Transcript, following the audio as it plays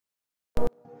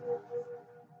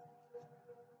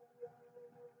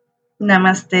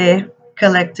Namaste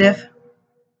Collective.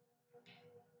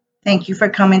 Thank you for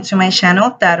coming to my channel,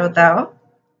 TaRoTAO.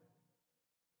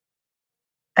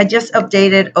 I just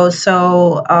updated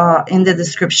also in the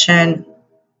description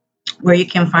where you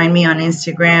can find me on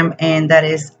Instagram, and that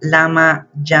is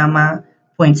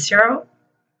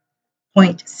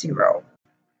LamaJama.0.0.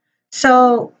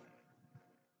 So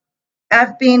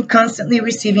I've been constantly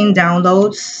receiving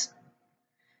downloads.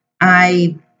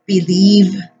 I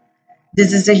believe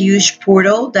this is a huge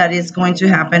portal that is going to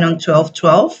happen on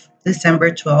 12/12,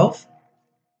 December 12th.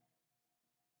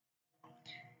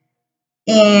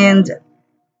 And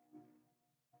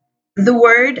the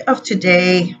word of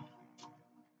today,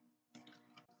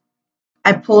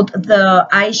 I pulled the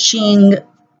I Ching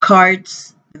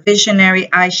cards, Visionary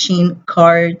I Ching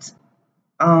cards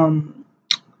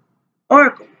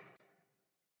oracle.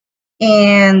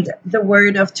 And the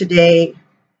word of today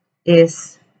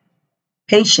is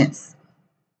patience.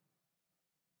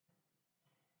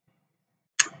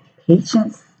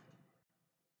 Patience.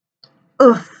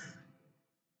 Oof.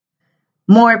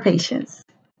 More patience.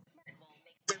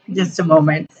 Just a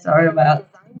moment. Sorry about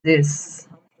this.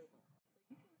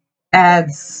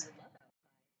 Ads.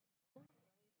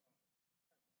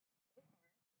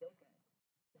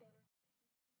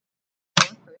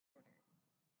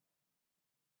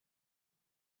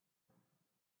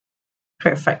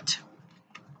 Perfect.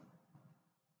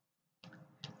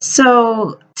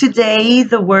 So today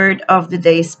the word of the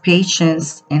day is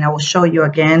patience, and I will show you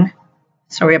again.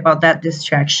 Sorry about that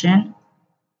distraction.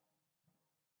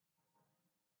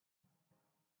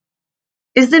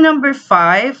 Is the number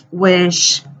 5,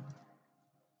 which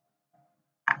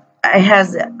it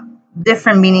has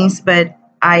different meanings, but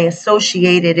I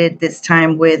associated it this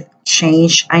time with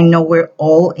change. I know we're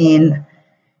all in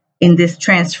this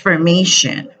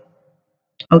transformation.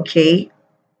 Okay.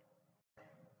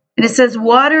 And it says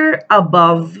water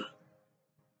above,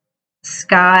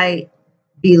 sky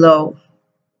below.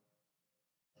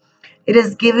 It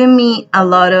has given me a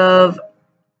lot of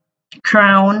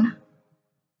crown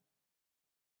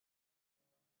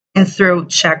and throat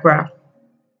chakra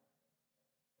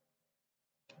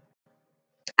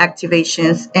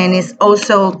activations, and it's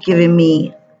also giving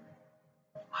me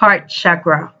heart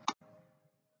chakra.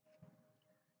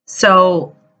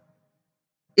 So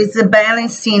it's a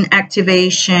balancing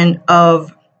activation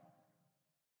of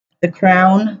the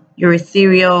crown, your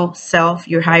ethereal self,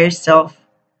 your higher self,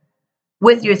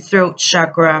 with your throat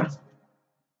chakra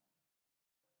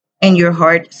and your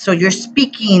heart. So you're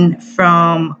speaking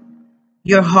from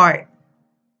your heart,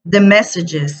 the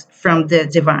messages from the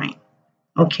divine.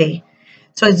 Okay.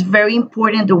 So it's very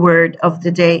important. The word of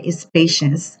the day is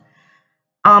patience.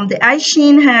 The I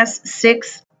Ching has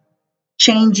 6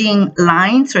 changing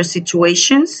lines or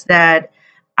situations that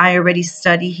I already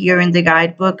study here in the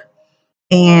guidebook,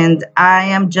 and I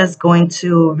am just going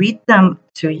to read them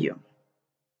to you.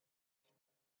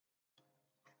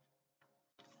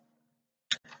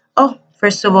 Oh,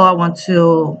 first of all, I want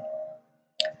to,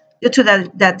 due to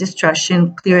that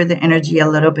distraction, clear the energy a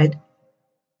little bit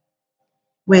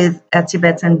with a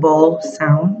Tibetan bowl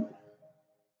sound.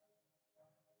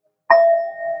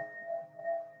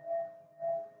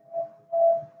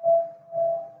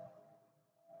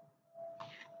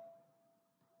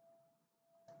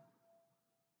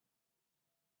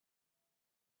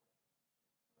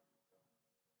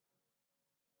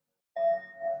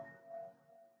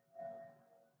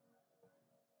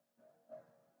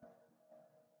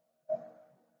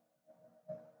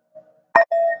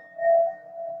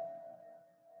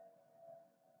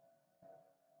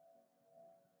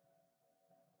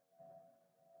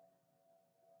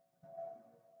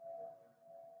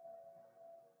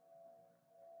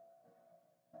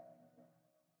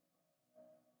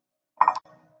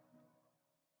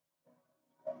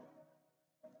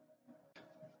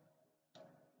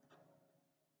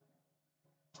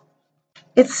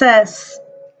 It says,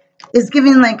 it's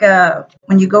giving like a,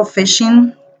 when you go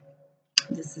fishing,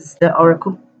 this is the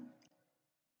oracle,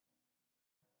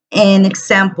 an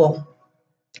example.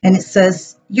 And it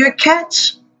says, your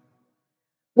catch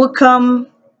will come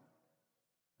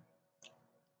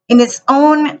in its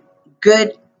own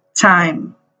good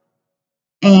time.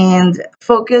 And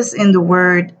focus in the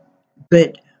word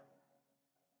good.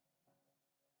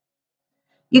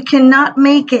 You cannot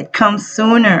make it come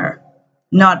sooner,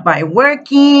 not by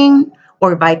working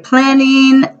or by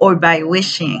planning or by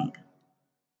wishing.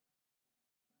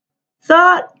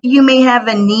 Thought you may have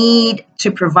a need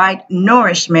to provide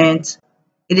nourishment,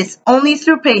 it is only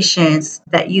through patience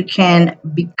that you can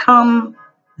become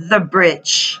the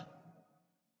bridge.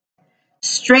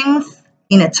 Strength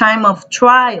in a time of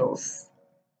trials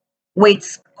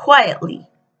waits quietly,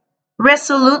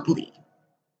 resolutely.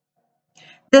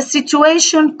 The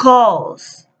situation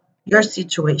calls, your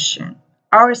situation,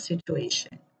 our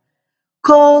situation,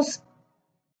 calls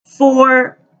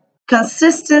for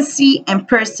consistency and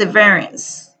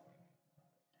perseverance.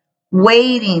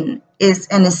 Waiting is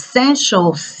an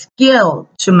essential skill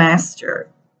to master.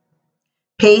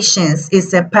 Patience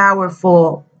is a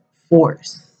powerful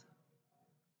force.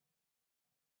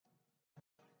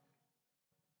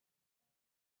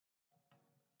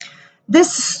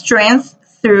 This strength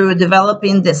through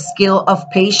developing the skill of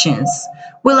patience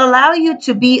will allow you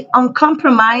to be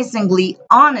uncompromisingly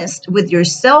honest with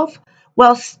yourself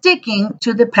while sticking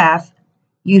to the path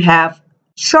you have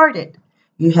charted,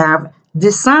 you have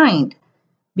designed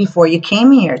before you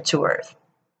came here to Earth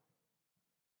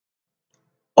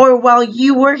or while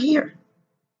you were here.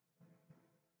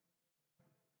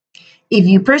 If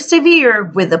you persevere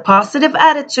with a positive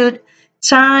attitude,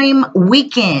 time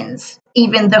weakens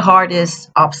even the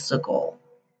hardest obstacle.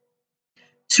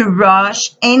 To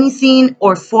rush anything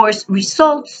or force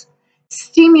results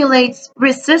stimulates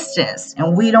resistance,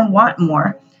 and we don't want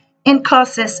more, and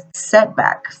causes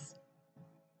setbacks.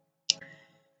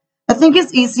 I think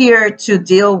it's easier to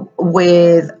deal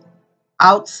with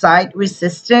outside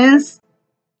resistance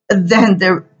than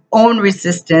the own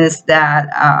resistance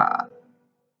that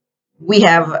we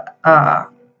have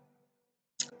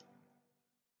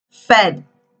fed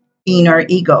in our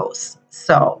egos.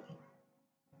 So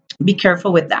be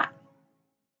careful with that.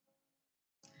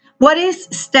 What is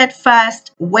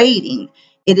steadfast waiting?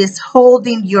 It is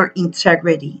holding your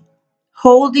integrity.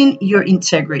 Holding your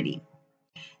integrity.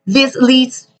 This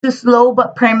leads to slow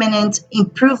but permanent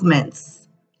improvements.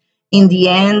 In the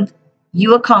end,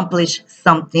 you accomplish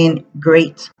something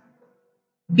great.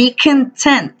 Be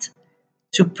content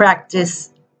to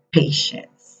practice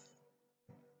patience.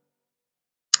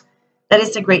 That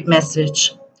is a great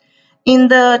message. In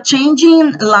the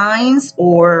changing lines,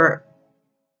 or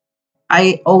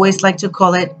I always like to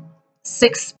call it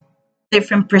 6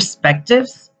 different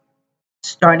perspectives,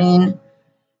 starting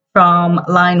from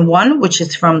line 1, which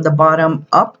is from the bottom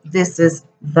up. This is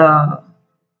the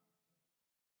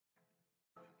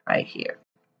right here.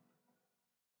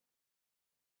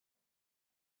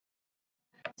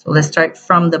 So let's start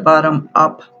from the bottom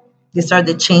up. These are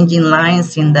the changing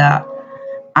lines in the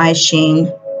I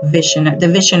Ching the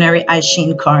visionary I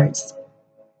Ching cards.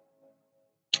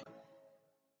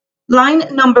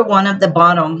 Line number 1 at the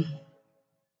bottom.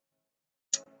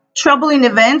 Troubling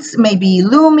events may be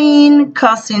looming,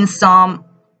 causing some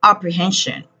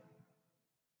apprehension.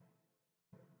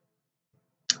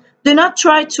 Do not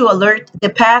try to alert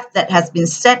the path that has been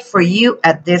set for you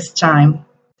at this time.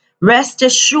 Rest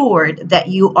assured that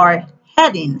you are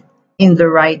heading in the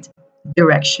right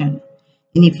direction.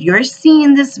 And if you're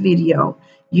seeing this video,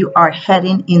 you are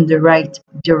heading in the right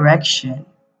direction.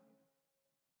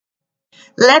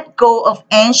 Let go of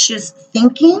anxious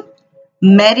thinking,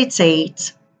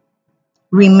 meditate,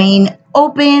 remain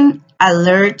open,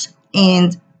 alert,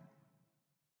 and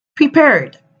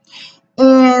prepared.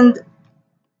 And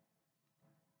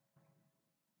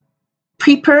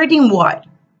prepared in what?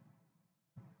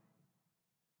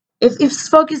 If it's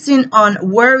focusing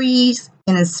on worries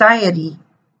and anxiety,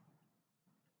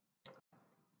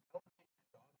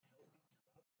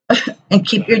 and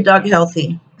keep your dog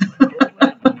healthy.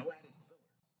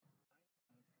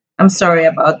 I'm sorry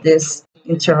about this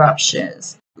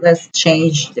interruptions. Let's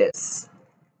change this.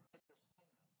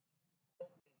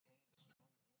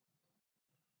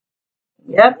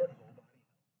 Yep.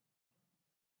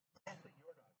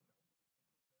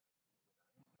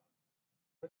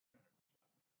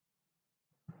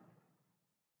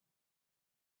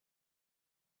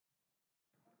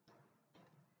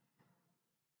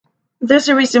 There's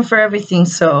a reason for everything,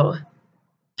 so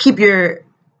keep your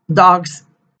dogs,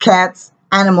 cats,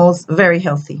 animals very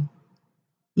healthy.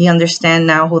 You understand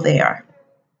now who they are.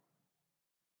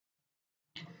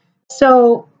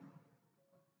 So,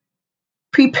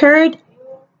 prepared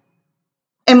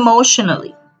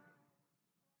emotionally,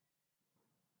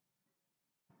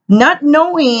 not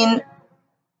knowing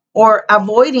or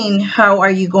avoiding how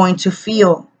are you going to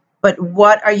feel, but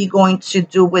what are you going to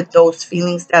do with those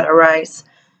feelings that arise?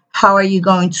 How are you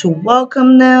going to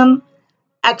welcome them,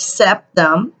 accept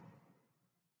them,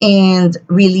 and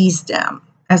release them,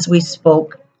 as we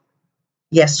spoke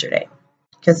yesterday,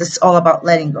 because it's all about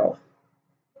letting go.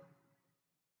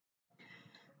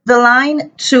 The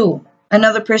line 2,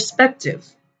 another perspective.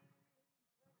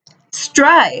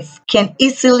 Strife can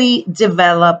easily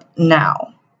develop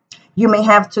now. You may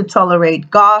have to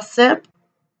tolerate gossip,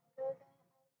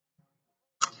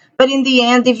 But in the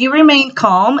end, if you remain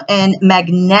calm and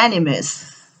magnanimous,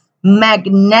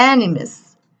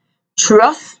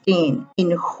 trusting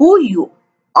in who you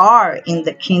are in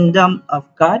the kingdom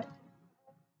of God,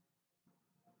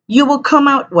 you will come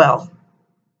out well.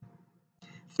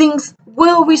 Things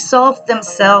will resolve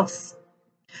themselves.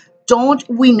 Don't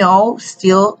we know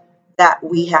still that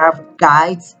we have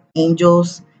guides,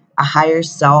 angels, a higher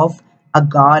self, a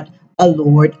God, a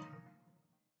Lord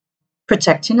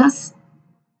protecting us?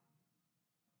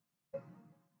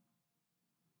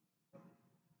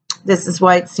 This is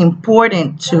why it's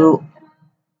important to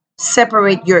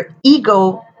separate your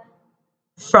ego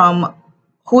from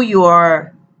who you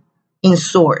are in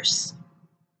source.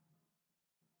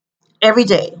 Every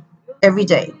day, every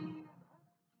day.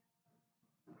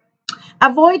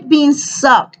 Avoid being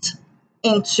sucked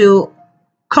into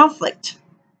conflict.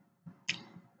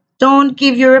 Don't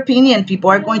give your opinion. People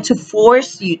are going to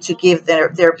force you to give their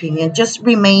opinion. Just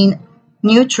remain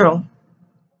neutral.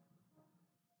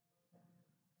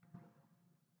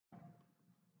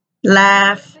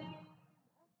 Laugh.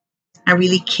 I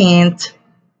really can't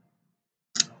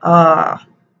uh,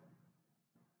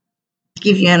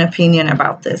 give you an opinion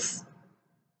about this.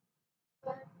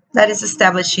 That is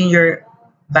establishing your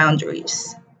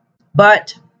boundaries.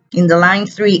 But in the line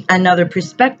 3, another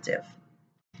perspective.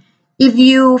 If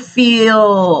you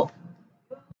feel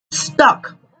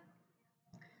stuck,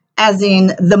 as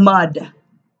in the mud,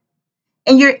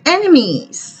 and your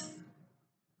enemies,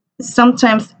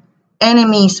 sometimes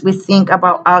enemies we think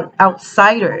about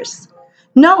outsiders.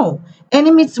 No,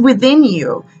 enemies within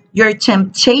you, your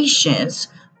temptations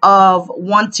of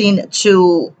wanting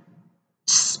to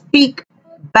speak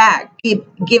back, give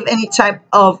any type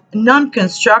of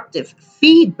non-constructive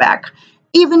feedback,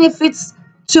 even if it's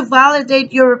to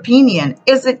validate your opinion.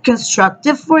 Is it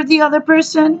constructive for the other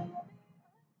person?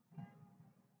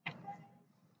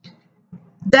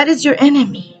 That is your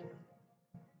enemy.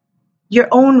 Your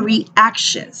own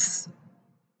reactions.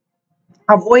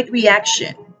 Avoid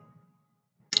reaction.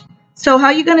 So how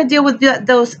are you going to deal with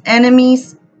those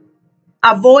enemies?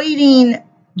 Avoiding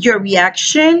your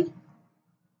reaction,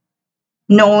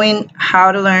 knowing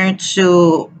how to learn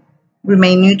to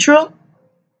remain neutral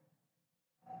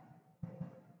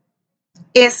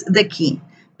is the key.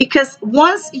 Because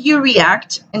once you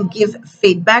react and give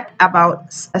feedback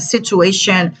about a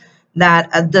situation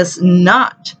that does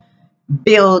not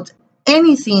build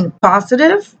anything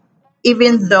positive,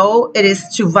 even though it is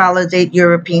to validate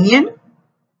your opinion,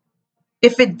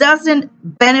 if it doesn't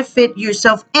benefit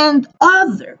yourself and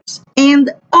others,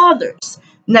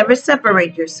 never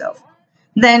separate yourself,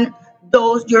 then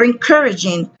those you're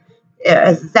encouraging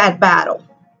that battle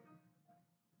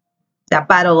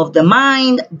of the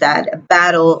mind, that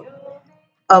battle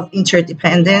of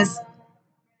interdependence,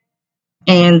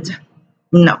 and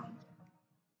no.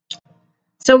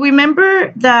 So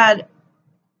remember that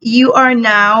you are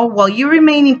now, while you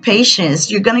remain in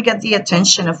patience, you're going to get the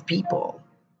attention of people.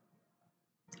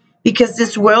 Because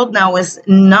this world now is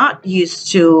not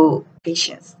used to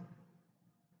patience.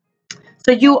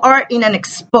 So you are in an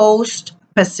exposed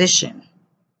position.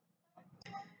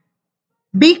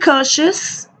 Be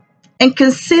cautious and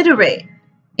considerate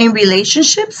in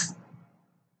relationships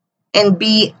and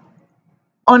be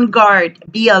on guard,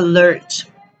 be alert.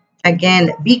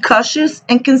 Again, be cautious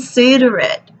and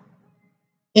considerate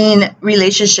in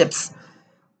relationships.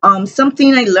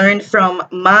 Something I learned from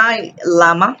my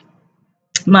Lama.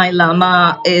 My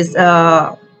Lama is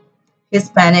a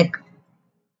Hispanic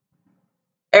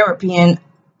European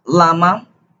Lama.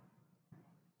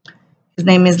 His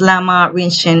name is Lama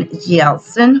Rinchen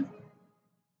Yeltsin.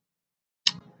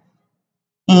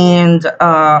 And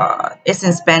it's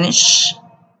in Spanish,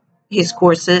 his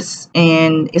courses,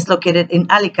 and it's located in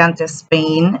Alicante,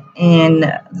 Spain. And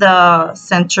the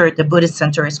center, the Buddhist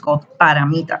center, is called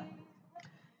Paramita.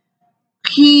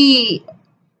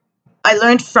 I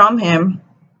learned from him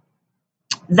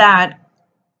that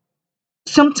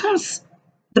sometimes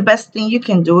the best thing you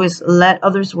can do is let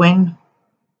others win.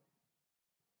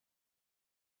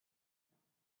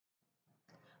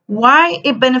 Why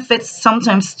it benefits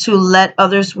sometimes to let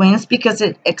others win is because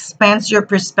it expands your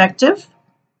perspective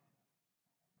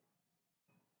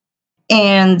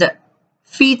and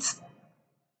feeds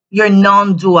your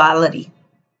non-duality.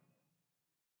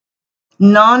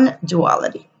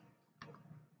 Non-duality.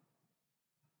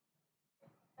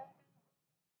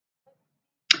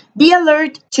 Be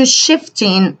alert to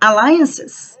shifting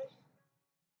alliances.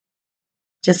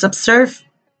 Just observe.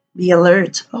 Be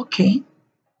alert. Okay.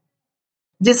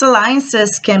 These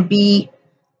alliances can be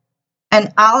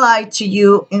an ally to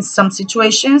you in some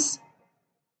situations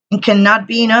and cannot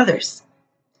be in others.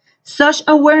 Such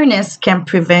awareness can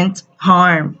prevent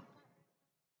harm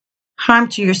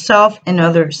to yourself and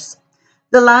others.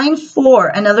 The line 4,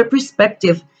 another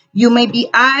perspective, you may be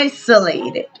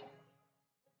isolated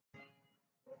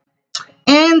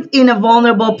and in a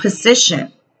vulnerable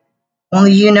position.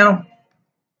 Only you know.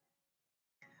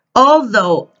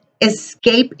 Although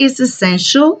escape is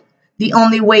essential, the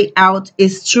only way out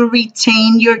is to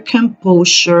retain your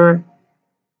composure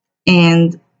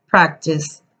and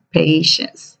practice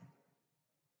patience.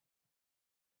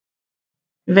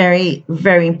 Very,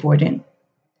 very important.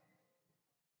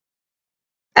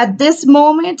 At this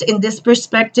moment, in this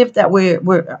perspective that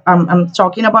I'm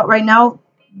talking about right now,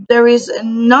 there is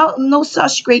no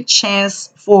such great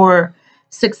chance for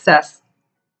success.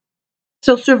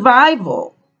 So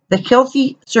survival, the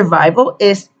healthy survival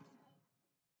is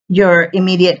your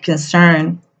immediate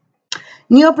concern.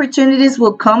 New opportunities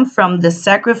will come from the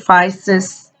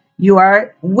sacrifices you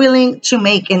are willing to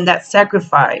make, in that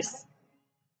sacrifice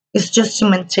is just to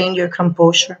maintain your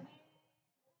composure.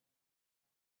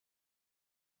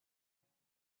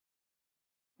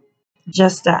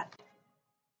 Just that.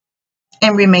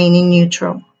 And remaining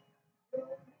neutral.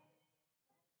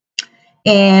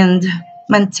 And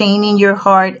maintaining your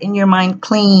heart and your mind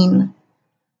clean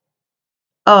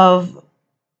of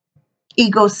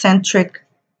egocentric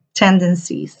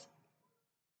tendencies.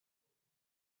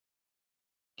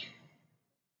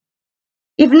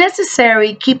 If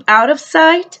necessary, keep out of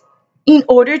sight in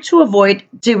order to avoid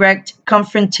direct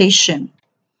confrontation.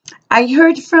 I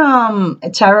heard from a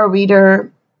tarot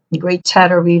reader, a great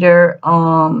tarot reader,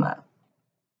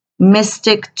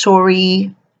 Mystic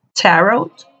Tori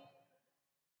Tarot.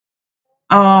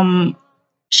 Um,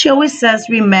 she always says,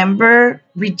 remember,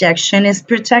 rejection is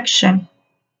protection.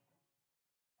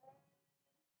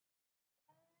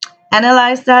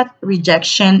 Analyze that.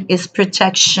 Rejection is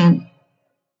protection.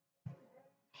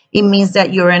 It means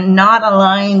that you're not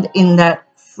aligned in that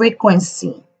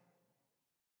frequency.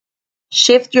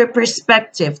 Shift your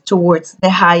perspective towards the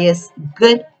highest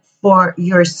good for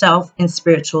yourself in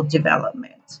spiritual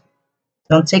development.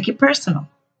 Don't take it personal.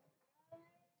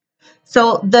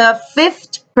 So the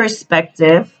fifth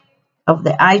perspective of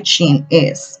the I Ching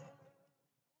is,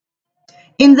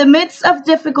 in the midst of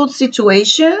difficult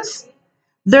situations,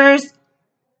 there's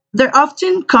there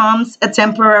often comes a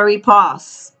temporary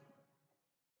pause.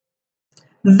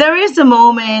 There is a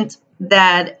moment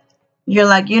that you're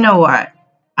like, you know what?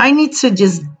 I need to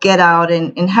just get out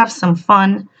and have some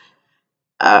fun.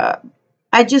 Uh,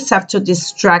 I just have to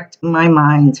distract my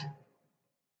mind.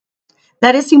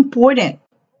 That is important.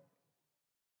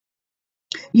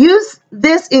 Use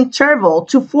this interval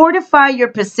to fortify your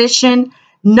position,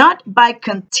 not by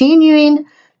continuing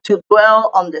to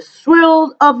dwell on the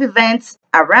thrill of events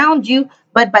around you,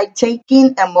 but by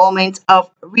taking a moment of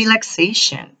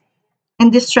relaxation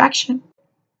and distraction.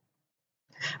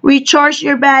 Recharge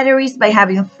your batteries by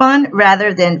having fun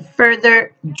rather than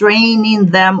further draining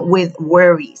them with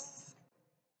worries.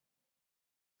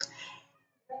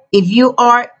 If you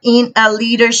are in a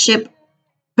leadership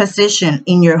position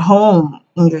in your home,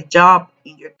 in your job,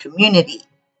 in your community,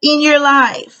 in your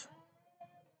life,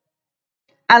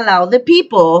 allow the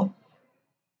people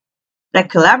that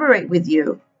collaborate with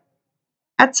you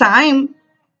a time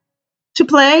to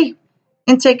play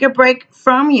and take a break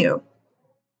from you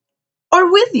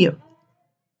or with you.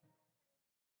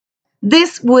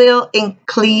 This will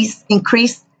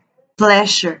increase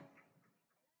pleasure,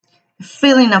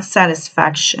 feeling of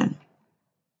satisfaction.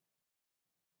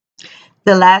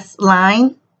 The last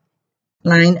line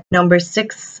number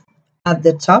 6 at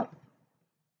the top.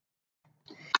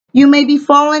 You may be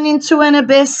falling into an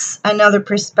abyss. Another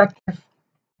perspective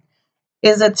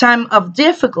is a time of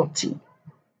difficulty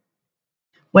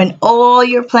when all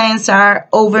your plans are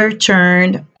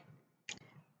overturned.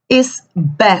 It's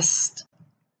best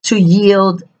to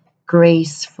yield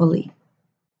gracefully.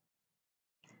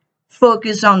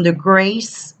 Focus on the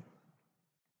grace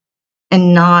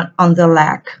and not on the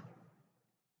lack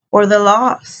or the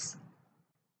loss.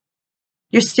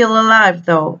 You're still alive,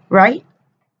 though, right?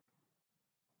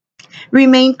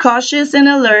 Remain cautious and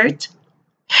alert.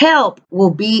 Help will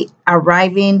be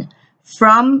arriving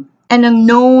from an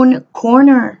unknown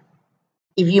corner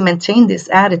if you maintain this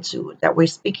attitude that we're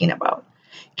speaking about.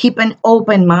 Keep an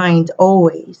open mind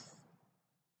always.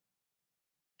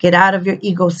 Get out of your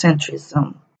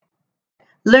egocentrism.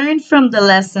 Learn from the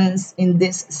lessons in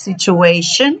this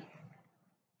situation.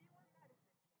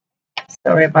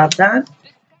 Sorry about that.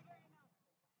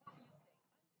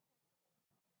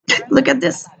 Look at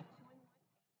this.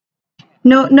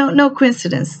 No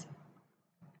coincidence.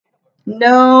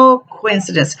 No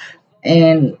coincidence.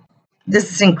 And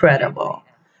this is incredible.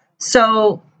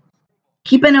 So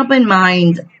keep an open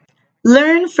mind.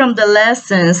 Learn from the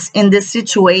lessons in this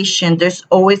situation. There's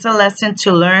always a lesson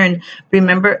to learn.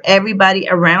 Remember, everybody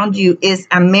around you is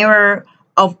a mirror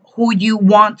of who you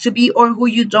want to be or who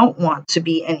you don't want to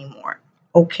be anymore.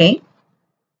 Okay?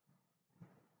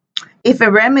 If a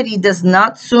remedy does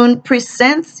not soon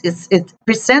present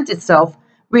itself,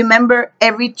 remember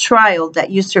every trial that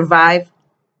you survive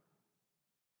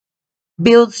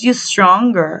builds you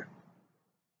stronger.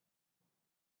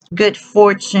 Good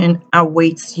fortune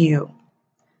awaits you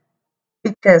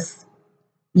because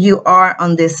you are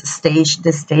on this stage,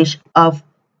 the stage of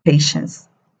patience.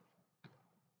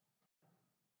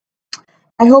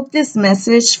 I hope this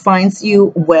message finds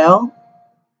you well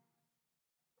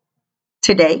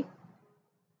today.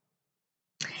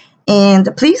 And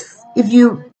please, if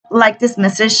you like this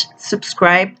message,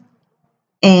 subscribe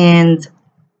and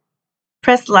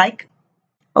press like.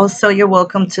 Also, you're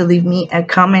welcome to leave me a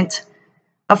comment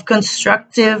of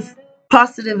constructive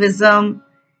positivism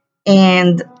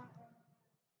and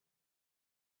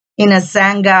in a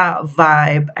Sangha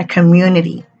vibe, a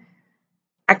community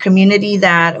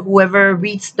that whoever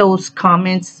reads those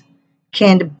comments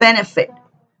can benefit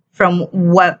from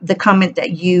what the comment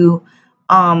that you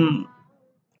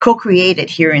co-created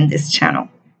here in this channel.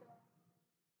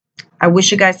 I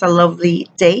wish you guys a lovely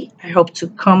day. I hope to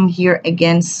come here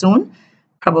again soon,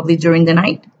 probably during the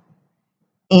night.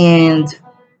 And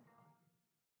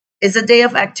it's a day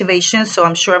of activation, so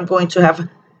I'm sure I'm going to have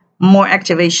more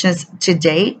activations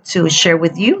today to share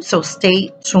with you. So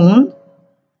stay tuned.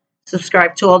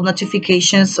 Subscribe to all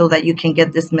notifications so that you can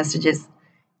get these messages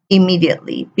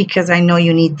immediately because I know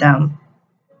you need them.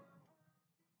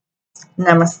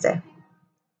 Namaste.